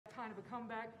kind of a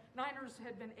comeback. Niners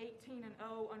had been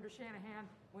 18-0 under Shanahan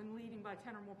when leading by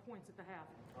 10 or more points at the half.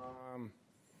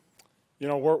 You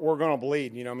know, we're going to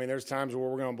bleed. You know, I mean, there's times where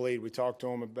we're going to bleed. We talked to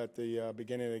them at the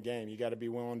beginning of the game. You got to be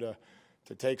willing to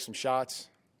take some shots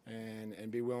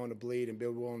and be willing to bleed and be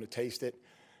willing to taste it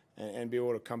and be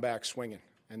able to come back swinging.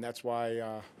 And that's why, you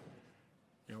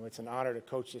know, it's an honor to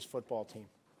coach this football team.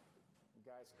 The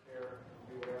guys care,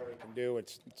 do whatever they can do.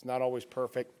 It's not always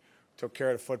perfect. Took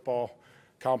care of the football,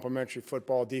 complimentary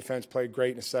football. Defense played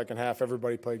great in the second half.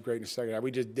 Everybody played great in the second half. We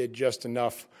just did just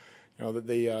enough. You know,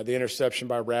 the interception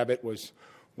by Rabbit was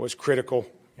critical.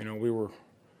 You know, we were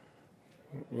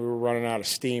running out of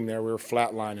steam there. We were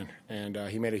flatlining, and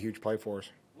he made a huge play for us.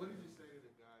 What did you say to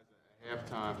the guys at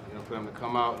halftime, you know, for them to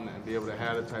come out and be able to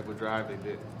have the type of drive they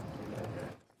did?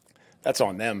 That's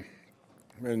on them.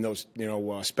 And those, you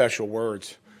know, special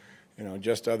words, you know,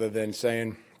 just other than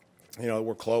saying, you know,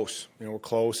 we're close. You know, we're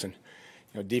close, and,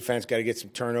 you know, defense got to get some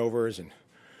turnovers, and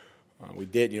we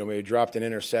did. You know, we dropped an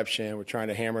interception. We're trying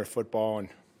to hammer the football, and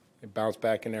it bounced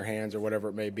back in their hands or whatever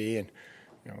it may be. And,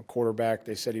 you know, quarterback,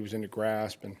 they said he was in the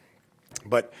grasp.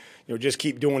 But, you know, just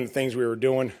keep doing the things we were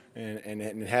doing and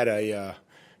had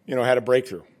a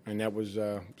breakthrough. And that was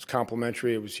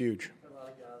complimentary. It was huge. A lot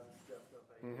of guys stepped up.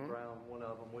 A.J. Brown, one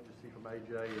of them. What did you see from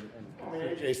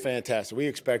A.J.? A.J.'s fantastic. We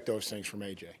expect those things from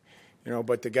A.J. You know,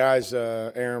 but the guys,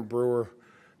 Aaron Brewer,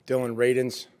 Dylan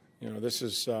Radins, you know, this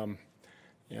is,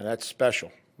 you know, that's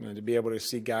special. You know, to be able to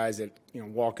see guys that, you know,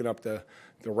 walking up the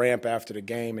ramp after the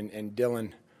game and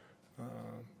Dylan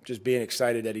just being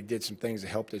excited that he did some things that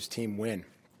helped his team win.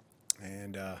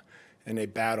 And they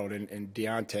battled, and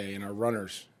Deontay and our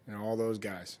runners, you know, all those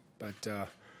guys. But,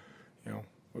 you know,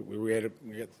 we had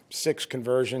 6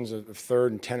 conversions of 3rd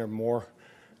and 10 or more.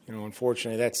 You know,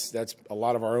 unfortunately, that's a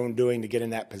lot of our own doing to get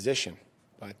in that position.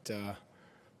 But, you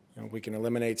know, we can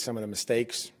eliminate some of the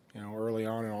mistakes. You know, early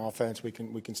on in offense, we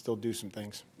can still do some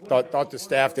things. Thought the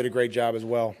staff did a great job as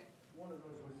well. One of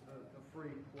those was the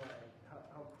free play.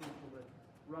 How crucial that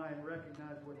Ryan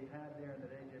recognized what he had there and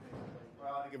that A.J. made the play.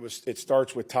 Well, I think it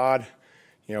starts with Todd,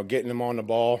 you know, getting him on the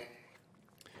ball,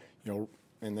 you know,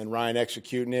 and then Ryan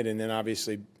executing it, and then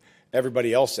obviously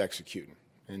everybody else executing.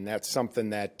 And that's something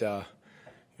that you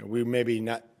know, we maybe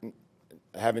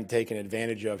haven't taken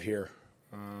advantage of here.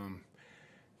 You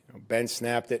know, Ben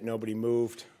snapped it, nobody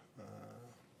moved.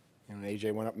 And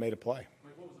A.J. went up and made a play.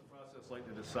 What was the process like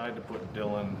to decide to put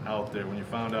Dylan out there? When you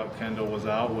found out Kendall was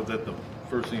out, was that the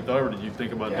first thing you thought, or did you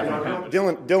think about different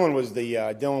combinations?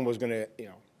 Dylan was going to, you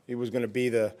know, he was going to be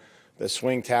the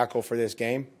swing tackle for this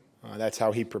game. That's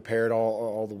how he prepared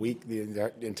all the week,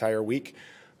 the entire week.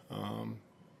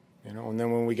 You know, and then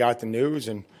when we got the news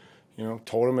and, you know,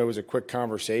 told him it was a quick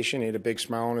conversation, he had a big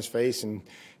smile on his face, and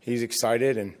he's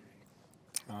excited, and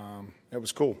it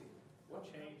was cool.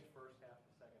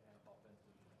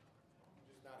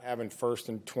 Having 1st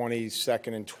and 20,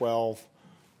 2nd and 12,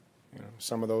 you know,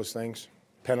 some of those things.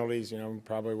 Penalties, you know,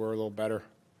 probably were a little better.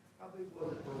 How big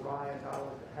was it for Ryan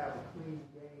Howard to have a clean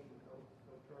game,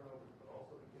 no turnovers, but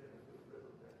also to get into the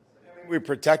rhythm there? I mean, we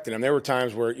protected him. There were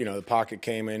times where, you know, the pocket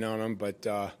came in on him, but,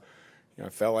 you know, I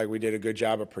felt like we did a good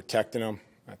job of protecting him.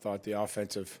 I thought the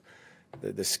offensive,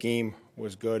 the scheme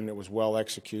was good and it was well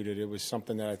executed. It was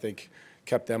something that I think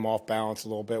kept them off balance a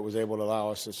little bit, was able to allow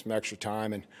us some extra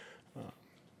time, and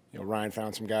you know, Ryan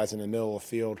found some guys in the middle of the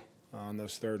field on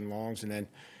those 3rd and longs, and then,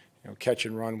 you know, catch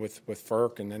and run with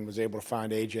Ferk, and then was able to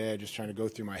find A.J. Just trying to go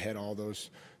through my head all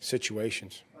those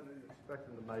situations. I didn't expect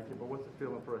him to make it, but what's the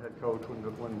feeling for a head coach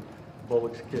when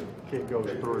Bullock's kick goes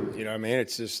through? You know what I mean?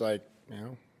 It's just like, you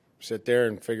know, sit there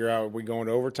and figure out, are we going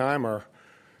to overtime or,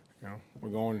 you know,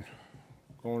 we're going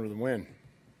to the win.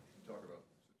 Talk about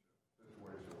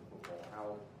situations of football.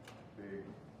 How big does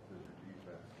your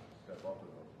defense step up in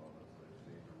those moments?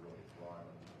 They seem to really thrive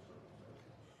in those circumstances.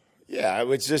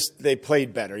 Yeah, it's just they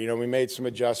played better. You know, we made some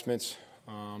adjustments.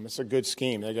 It's a good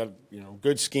scheme. They got, you know,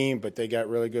 good scheme, but they got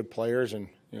really good players, and,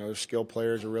 you know, their skill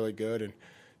players are really good, and,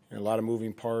 you know, a lot of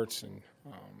moving parts, and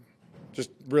just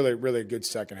really, really good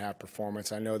second half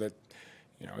performance. I know that,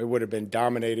 you know, it would have been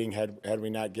dominating had we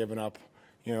not given up,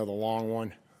 you know, the long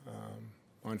one.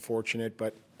 Unfortunate,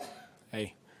 but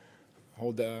hey,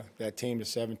 hold that team to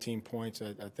 17 points.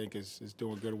 I think is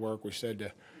doing good work. We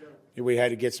said we had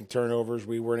to get some turnovers.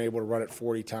 We weren't able to run it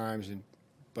 40 times,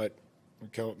 but we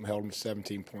held them to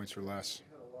 17 points or less.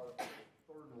 You had a lot of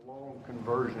 3rd and long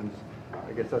conversions.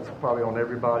 I guess that's probably on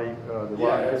everybody.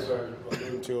 Yeah, that's what I was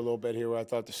alluding to a little bit here. Where I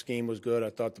thought the scheme was good. I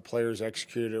thought the players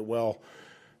executed it well.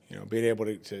 You know, being able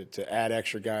to add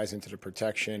extra guys into the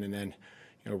protection, and then,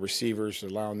 you know, receivers,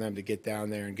 allowing them to get down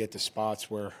there and get the spots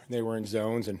where they were in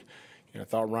zones. And, you know, I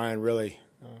thought Ryan really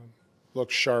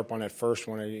looked sharp on that first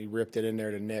one. He ripped it in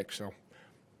there to Nick. So.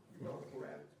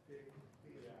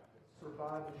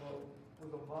 Surviving mode.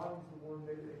 Was the bottoms the one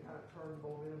maybe they kind of turned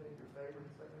momentum in your favor in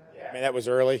the second half? Yeah, I mean, that was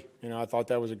early. I thought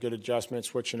that was a good adjustment,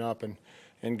 switching up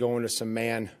and going to some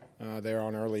man there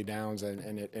on early downs,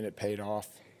 and it paid off.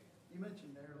 You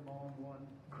mentioned there long one.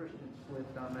 Christian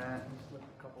slipped on that. He slipped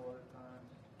a couple other times.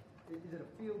 Is it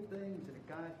a field thing? Is it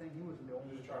a guy thing? He wasn't the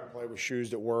only one. Trying to play with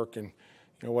shoes at work, and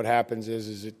what happens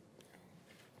is it's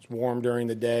warm during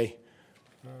the day,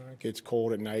 it gets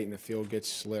cold at night, and the field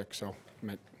gets slick. So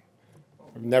I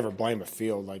never blame a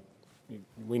field. Like,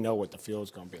 we know what the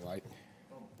field's going to be like.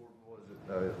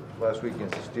 Last week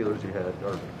against the Steelers, you had,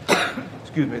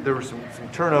 excuse me, there were some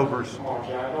turnovers.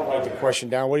 I don't write the question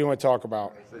down. What do you want to talk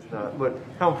about? But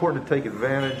how important to take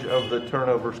advantage of the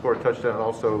turnover, score a touchdown, and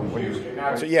also when you.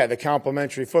 So yeah, the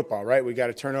complimentary football, right? We got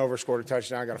a turnover, scored a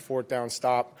touchdown, got a fourth down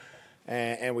stop,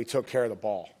 and we took care of the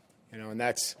ball. And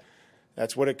that's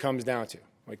what it comes down to.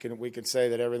 We can say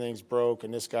that everything's broke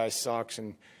and this guy sucks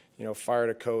and fire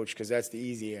the coach, because that's the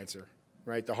easy answer,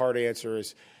 right? The hard answer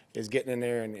is getting in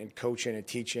there and coaching and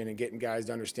teaching and getting guys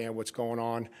to understand what's going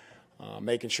on,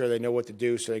 making sure they know what to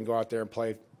do so they can go out there and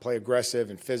play aggressive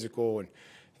and physical and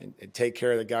take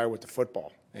care of the guy with the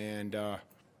football. And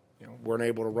weren't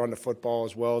able to run the football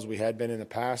as well as we had been in the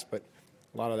past, but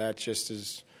a lot of that just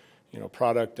is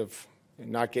product of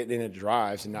not getting into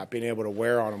drives and not being able to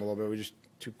wear on them a little bit. We were just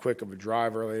too quick of a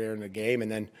drive earlier in the game,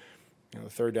 and then the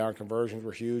third down conversions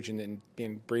were huge, and then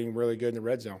being really good in the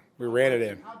red zone. We ran it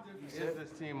in.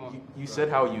 You said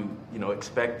how you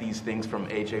expect these things from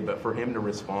AJ, but for him to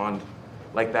respond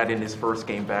like that in his first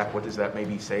game back, what does that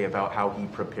maybe say about how he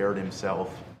prepared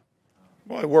himself?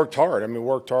 Well, he worked hard.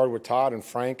 Worked hard with Todd and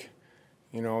Frank.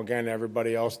 Again,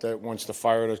 everybody else that wants to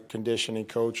fire the conditioning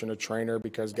coach and a trainer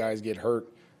because guys get hurt,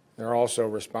 they're also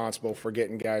responsible for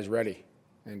getting guys ready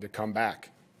and to come back.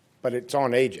 But it's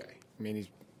on AJ.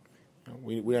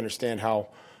 We understand how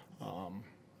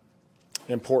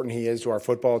important he is to our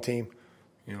football team.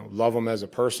 Love him as a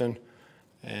person,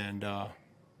 and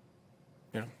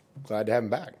glad to have him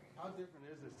back. How different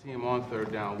is this team on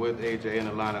third down with AJ in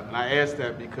the lineup? And I asked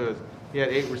that because he had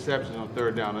 8 receptions on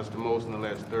third down. That's the most in the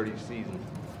last 30 seasons.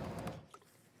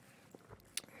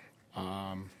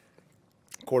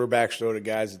 Quarterbacks throw the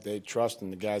guys that they trust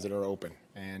and the guys that are open,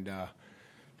 and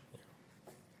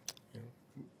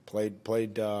played.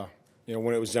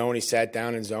 When it was zone, he sat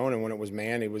down in zone, and when it was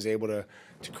man, he was able to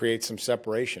create some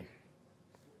separation.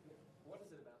 What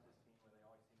is it about this team where they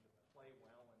always seem to play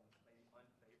well and maybe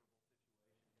unfavorable situations,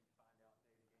 and you find out,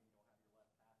 hey, again, you don't have your left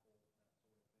tackle,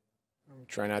 that sort of thing?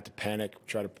 Try not to panic.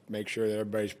 Try to make sure that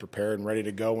everybody's prepared and ready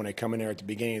to go when they come in there at the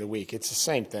beginning of the week. It's the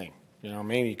same thing. You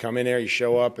come in there, you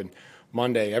show up, and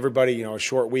Monday, everybody, a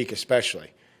short week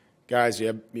especially. Guys,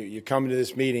 you come to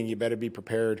this meeting, you better be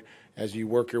prepared as you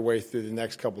work your way through the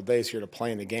next couple of days here to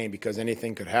play in the game, because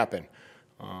anything could happen.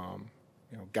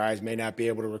 Guys may not be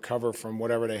able to recover from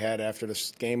whatever they had after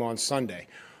this game on Sunday,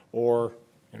 or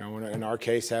in our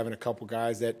case, having a couple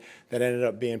guys that ended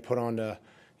up being put on the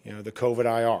COVID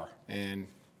IR. And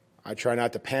I try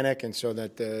not to panic, and so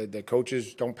that the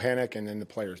coaches don't panic, and then the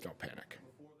players don't panic.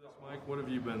 Mike, what have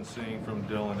you been seeing from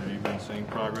Dylan? Have you been seeing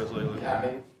progress lately?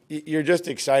 You're just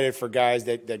excited for guys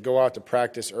that go out to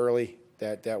practice early,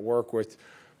 that work with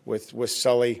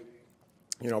Sully,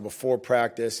 before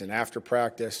practice and after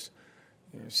practice.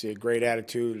 See a great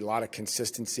attitude, a lot of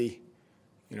consistency.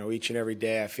 Each and every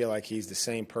day I feel like he's the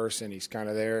same person. He's kind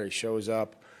of there. He shows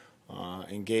up,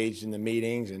 engaged in the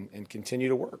meetings, and continue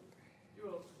to work. You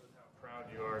also said how proud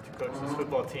you are to coach this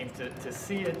football team, to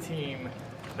see a team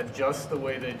adjust the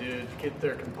way they did, get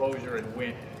their composure, and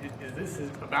win. Is this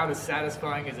about as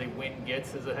satisfying as a win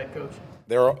gets as a head coach?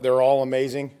 They're all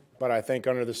amazing, but I think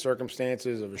under the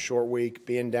circumstances of a short week,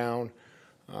 being down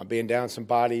some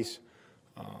bodies,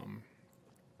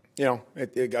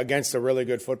 against a really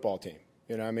good football team.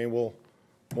 We'll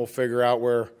figure out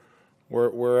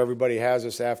where everybody has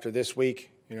us after this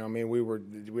week. We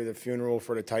had a funeral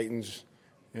for the Titans,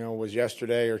 was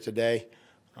yesterday or today.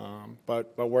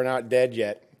 But we're not dead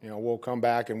yet. We'll come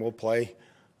back and we'll play.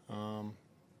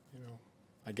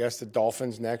 I guess the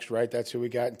Dolphins next, right? That's who we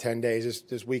got in 10 days.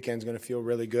 This weekend's going to feel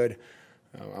really good.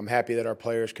 I'm happy that our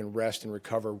players can rest and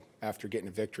recover after getting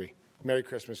a victory. Merry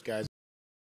Christmas, guys.